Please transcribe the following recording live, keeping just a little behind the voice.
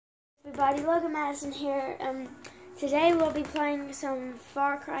everybody, Logan Madison here. Today we'll be playing some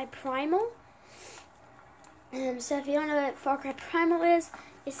Far Cry Primal. So if you don't know what Far Cry Primal is,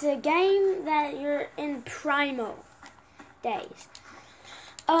 it's a game that you're in primal days.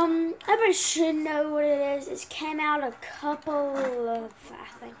 Everybody should know what it is. It came out a couple of, I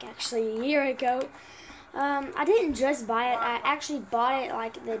think actually a year ago. I didn't just buy it, I actually bought it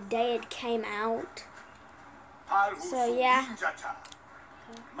like the day it came out. So yeah.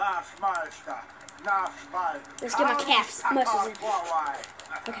 Let's get my calves muscles in.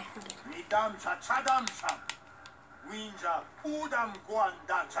 Okay,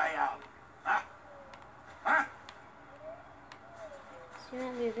 So you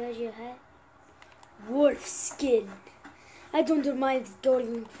want me to build you a hut? Wolf skin. I don't mind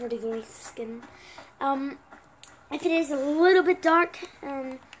going for the wolf skin. If it is a little bit dark,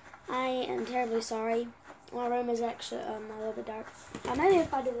 I am terribly sorry. My room is actually a little bit dark. Maybe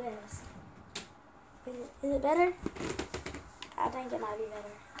if I do this. Is it better? I think it might be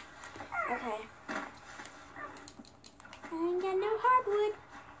better. Okay. I ain't got no hardwood.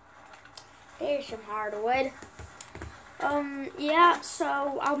 Here's some hardwood. Yeah,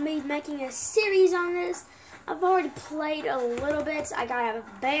 so I'll be making a series on this. I've already played a little bit. I got a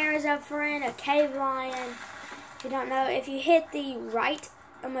bear as a friend, a cave lion. If you don't know, if you hit the right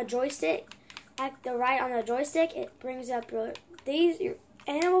on the joystick, like the right on the joystick, it brings up your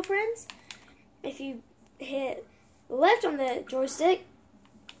animal friends. If you hit left on the joystick,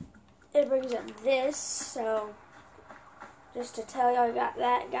 it brings up this. So just to tell y'all got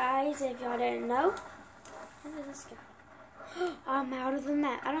that, guys, if y'all didn't know. Where did this go? I'm out of the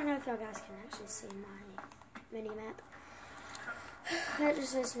map. I don't know if y'all guys can actually see my mini map. That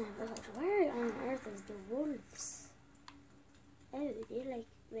just says map. I was like, where on earth is the wolves? Oh, they're like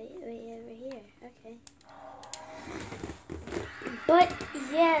way over here. Okay. But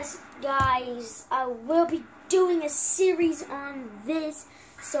yes, guys, I will be doing a series on this,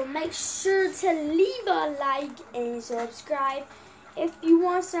 so make sure to leave a like and subscribe if you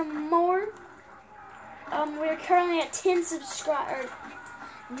want some more. We're currently at 9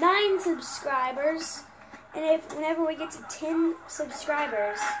 subscribers, and whenever we get to 10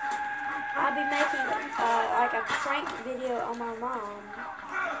 subscribers, I'll be making like a prank video on my mom.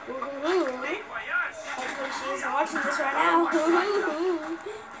 Hopefully she isn't watching this right now.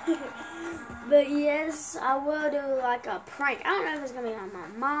 But yes, I will do like a prank. I don't know if it's gonna be on my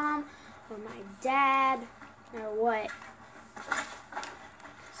mom or my dad or what.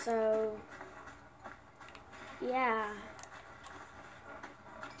 So yeah,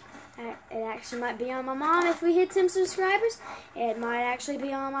 it actually might be on my mom if we hit 10 subscribers. It might actually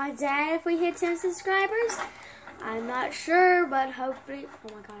be on my dad if we hit 10 subscribers. I'm not sure, but hopefully.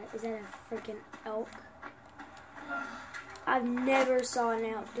 Oh my god, is that a freaking elk? I've never saw an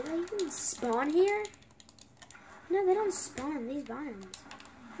elk. Do they even spawn here? No, they don't spawn in these biomes.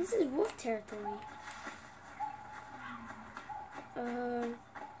 This is wolf territory.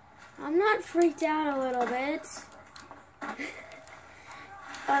 I'm not freaked out a little bit.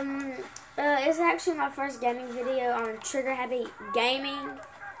 It's actually my first gaming video on Trigger Happy Gaming,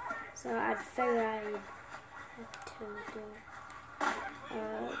 so I figured I'd have to do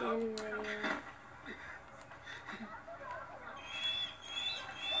gaming video.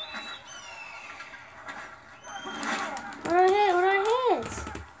 What did I hit?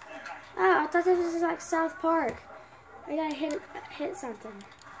 Oh, I thought this was like South Park. I gotta hit something.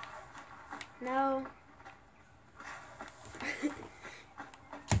 No.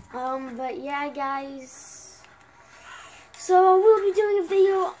 But yeah, guys. So I will be doing a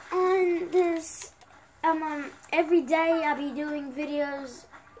video on this. Every day I'll be doing videos,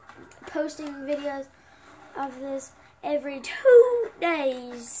 posting videos of this every 2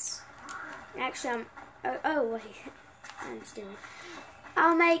 days. Actually, oh wait, I'm stupid.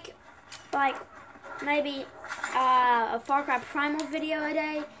 I'll make like maybe a Far Cry Primal video a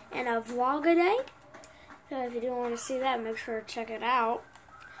day and a vlog a day. So if you do want to see that, make sure to check it out.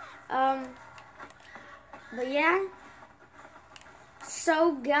 But yeah.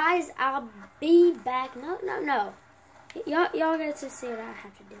 So guys, I'll be back. No. Y'all get to see what I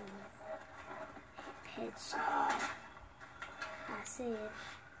have to deal with. Headshot. I said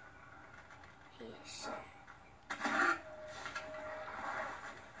headshot.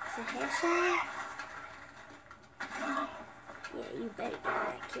 Is it headshot? Yeah, you better get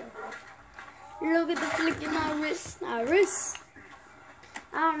that kill. Look at the flick in my wrist.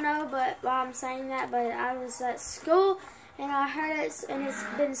 I don't know, but while I'm saying that, but I was at school and I heard it, and it's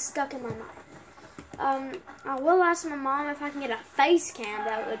been stuck in my mind. I will ask my mom if I can get a face cam.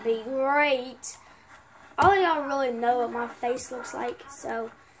 That would be great. All of y'all really know what my face looks like, so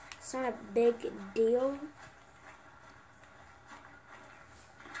It's not a big deal.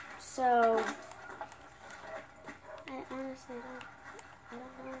 So, I honestly don't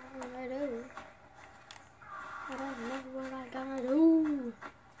know what I do. I don't know what I'm gonna do.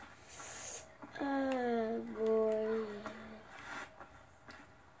 Oh boy.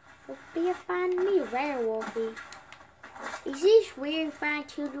 Hope you find me werewolfy. Is this weird if I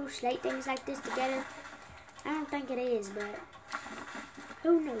two little slate things like this together? I don't think it is, but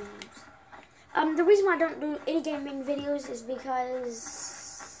who knows? The reason why I don't do any gaming videos is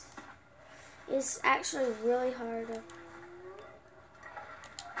because it's actually really hard.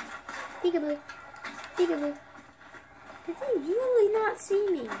 Peekaboo. Peekaboo. Did they really not see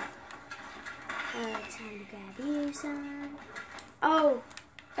me? Time to grab you, son. Oh,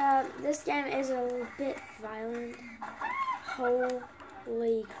 this game is a little bit violent.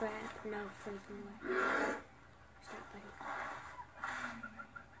 Holy crap. No freaking way. Stop, buddy.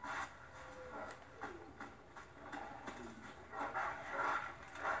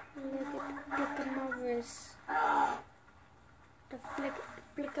 Look at my wrist. The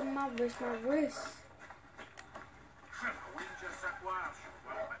flick of my wrist.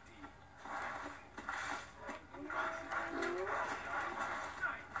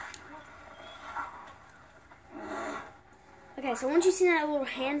 Okay, so once you see that little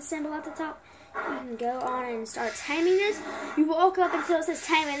hand symbol at the top, you can go on and start taming this. You walk up until it says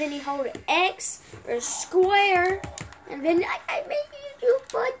tame, and then you hold X or square, and then I made you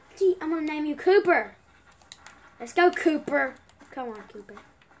buddy. I'm gonna name you Cooper. Let's go, Cooper. Come on, Cooper.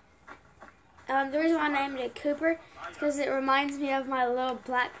 The reason why I named it Cooper is because it reminds me of my little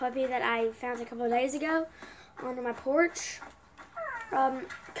black puppy that I found a couple of days ago under my porch. We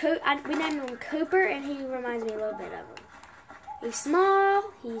named him Cooper, and he reminds me a little bit of him. He's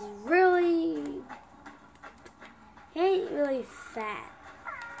small, he ain't really fat.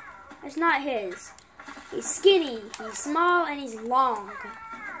 That's not his. He's skinny, he's small, and he's long.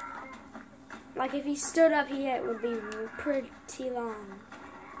 Like if he stood up, he would be pretty long.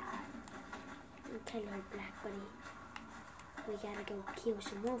 Okay, little black buddy. We gotta go kill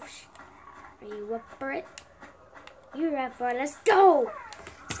some wolves. Are you up for it? You're up for it. Let's go!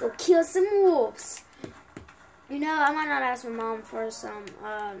 Let's go kill some wolves. You know, I might not ask my mom for some,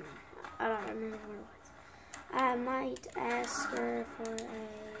 I don't remember what it was. I might ask her for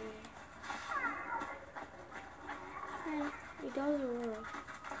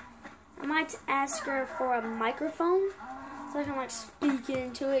I might ask her for a microphone so I can like speak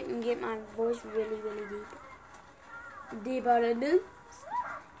into it and get my voice really, really deep. Deeper than this.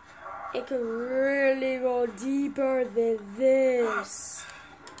 It could really go deeper than this.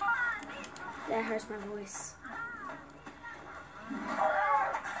 That hurts my voice.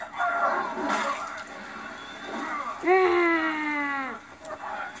 Ah!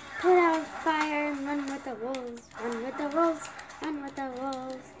 Put out fire and run with the wolves. Run with the wolves. Run with the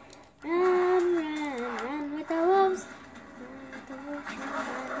wolves. Run, run, run with the wolves. Run with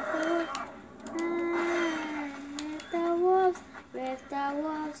the wolves. With the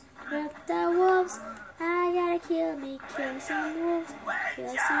wolves. With the wolves. I gotta kill some wolves.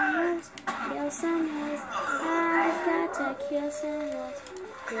 Kill some wolves. Kill some wolves. I got to kill some wolves.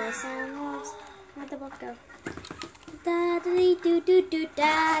 Kill some wolves. Where'd the wolf go? Da dee doo doo doo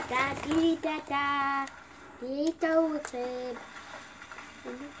da da dee da da. Dee go clip.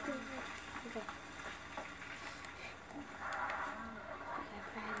 Okay.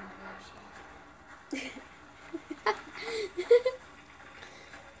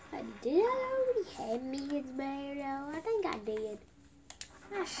 Did I already have me his bear though? I think I did.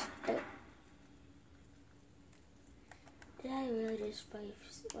 Did I really just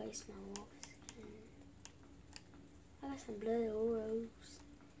waste my wolf skin? I got some blood oros.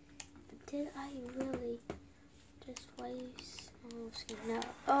 But did I really just waste my wolf skin? No.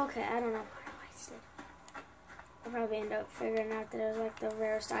 Okay, I don't know why I wasted. I'll probably end up figuring out that it was like the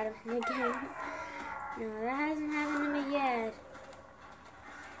rarest item in the game. No, that hasn't happened to me yet.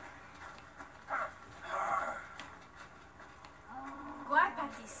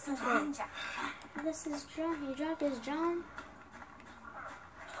 Okay. This is John. He dropped his John.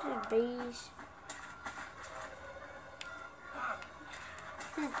 Bees.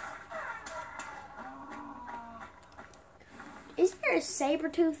 Is there a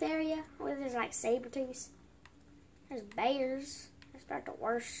saber-tooth area where there's like saber-tooths? There's bears. That's about the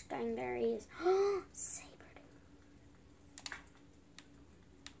worst thing there is. Saber-tooth.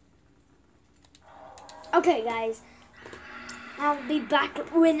 Okay, guys. I'll be back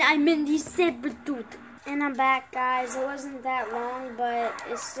when I'm in the saber-tooth. And I'm back, guys. It wasn't that long, but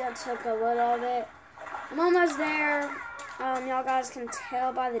it still took a little bit. I'm almost there. Y'all guys can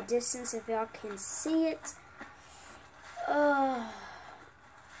tell by the distance if y'all can see it. I'm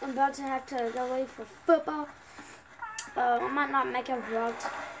about to have to go leave for football. I might not make a vlog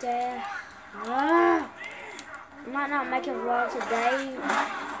today. I might not make a vlog today,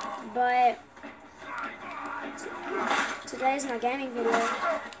 but today's my gaming video.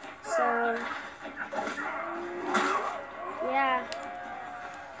 So, yeah.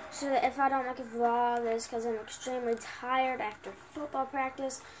 So if I don't make a vlog, it's because I'm extremely tired after football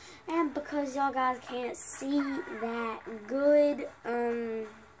practice, and because y'all guys can't see that good.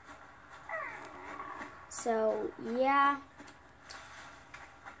 So yeah.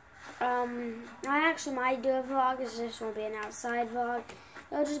 I actually might do a vlog. It just won't be an outside vlog.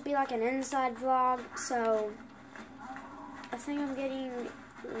 It'll just be like an inside vlog. So I think I'm getting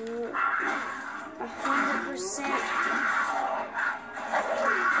 100%.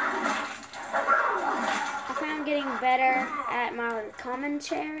 I think I'm getting better at my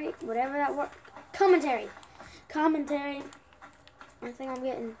commentary, whatever that word. Commentary. I think I'm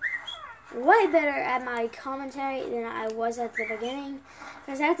getting way better at my commentary than I was at the beginning.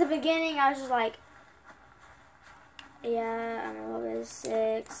 Because at the beginning, I was just like, yeah, I'm a little bit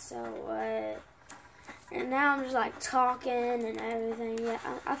sick, so what? And now I'm just like talking and everything. Yeah,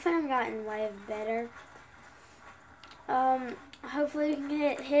 I think I'm gotten way better. Hopefully we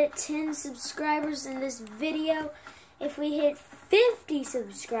can hit 10 subscribers in this video. If we hit 50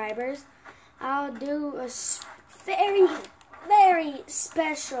 subscribers, I'll do a very, very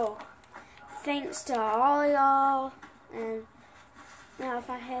special thanks to all y'all. And now if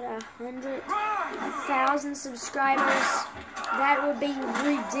I hit 100,000 subscribers, that would be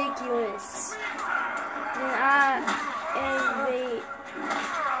ridiculous. Then it would be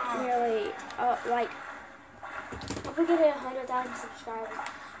nearly, like, if we could hit 100,000 subscribers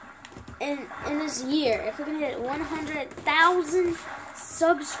in this year, if we can hit 100,000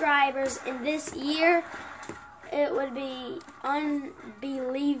 subscribers in this year, it would be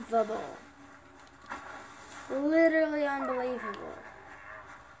unbelievable. Literally unbelievable.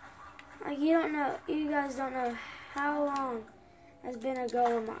 Like, you guys don't know how long has been a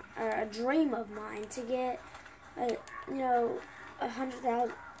goal of mine, or a dream of mine, to get,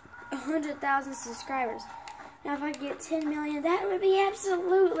 100,000 subscribers. Now, if I get 10 million, that would be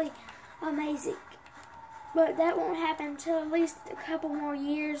absolutely amazing. But that won't happen until at least a couple more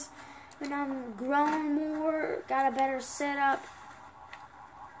years when I'm grown more, got a better setup.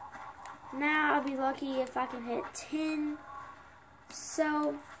 Now, I'll be lucky if I can hit 10.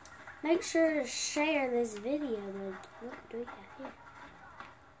 So, make sure to share this video. What do we have here?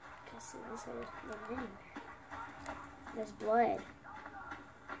 Because this is anywhere. There's blood.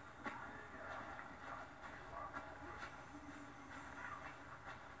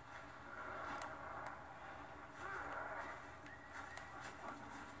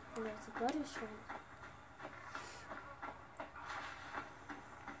 And there's a blood restraint.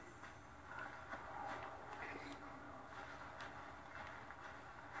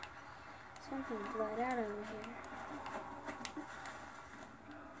 Something bled out over here.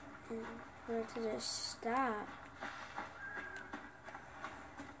 And for it to just stop,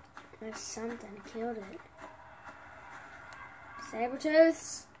 there's something killed it.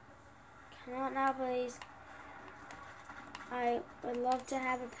 Saber-tooths, come out now, please. I would love to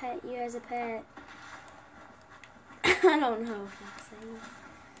have you as a pet. I don't know if I'm saying.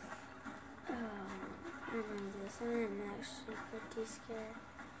 Oh, I know this. I am actually pretty scared.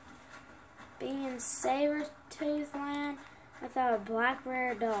 Being in Saber-tooth land, I thought a black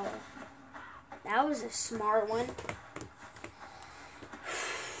rare doll. That was a smart one.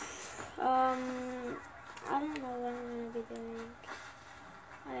 I don't know what I'm going to be doing.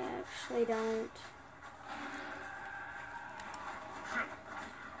 I actually don't.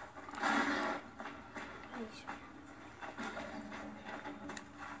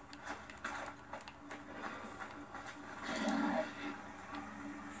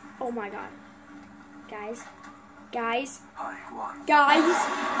 Oh my god. Guys,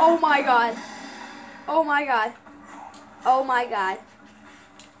 oh my god, oh my god, oh my god,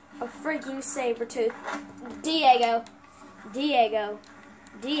 a freaking saber-tooth, Diego,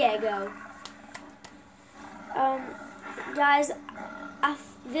 guys,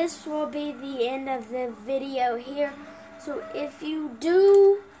 this will be the end of the video here, so if you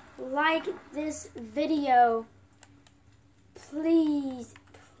do like this video, please,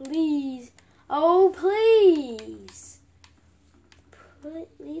 oh please,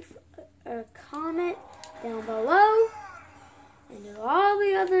 leave a comment down below and do all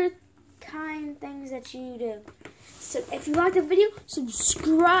the other kind things that you do. So if you like the video,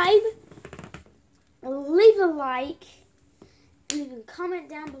 subscribe, leave a like, leave a comment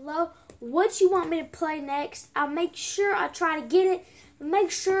down below what you want me to play next. I'll make sure I try to get it.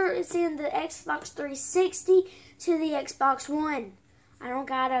 Make sure it's in the Xbox 360 to the Xbox One. I don't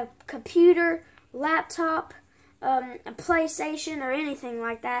got a computer, laptop, a PlayStation, or anything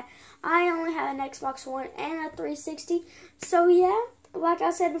like that. I only have an Xbox One and a 360. So yeah, like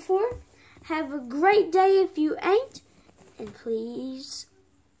I said before, have a great day if you ain't. And please,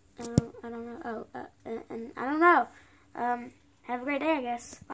 I don't know. Have a great day, I guess. Bye.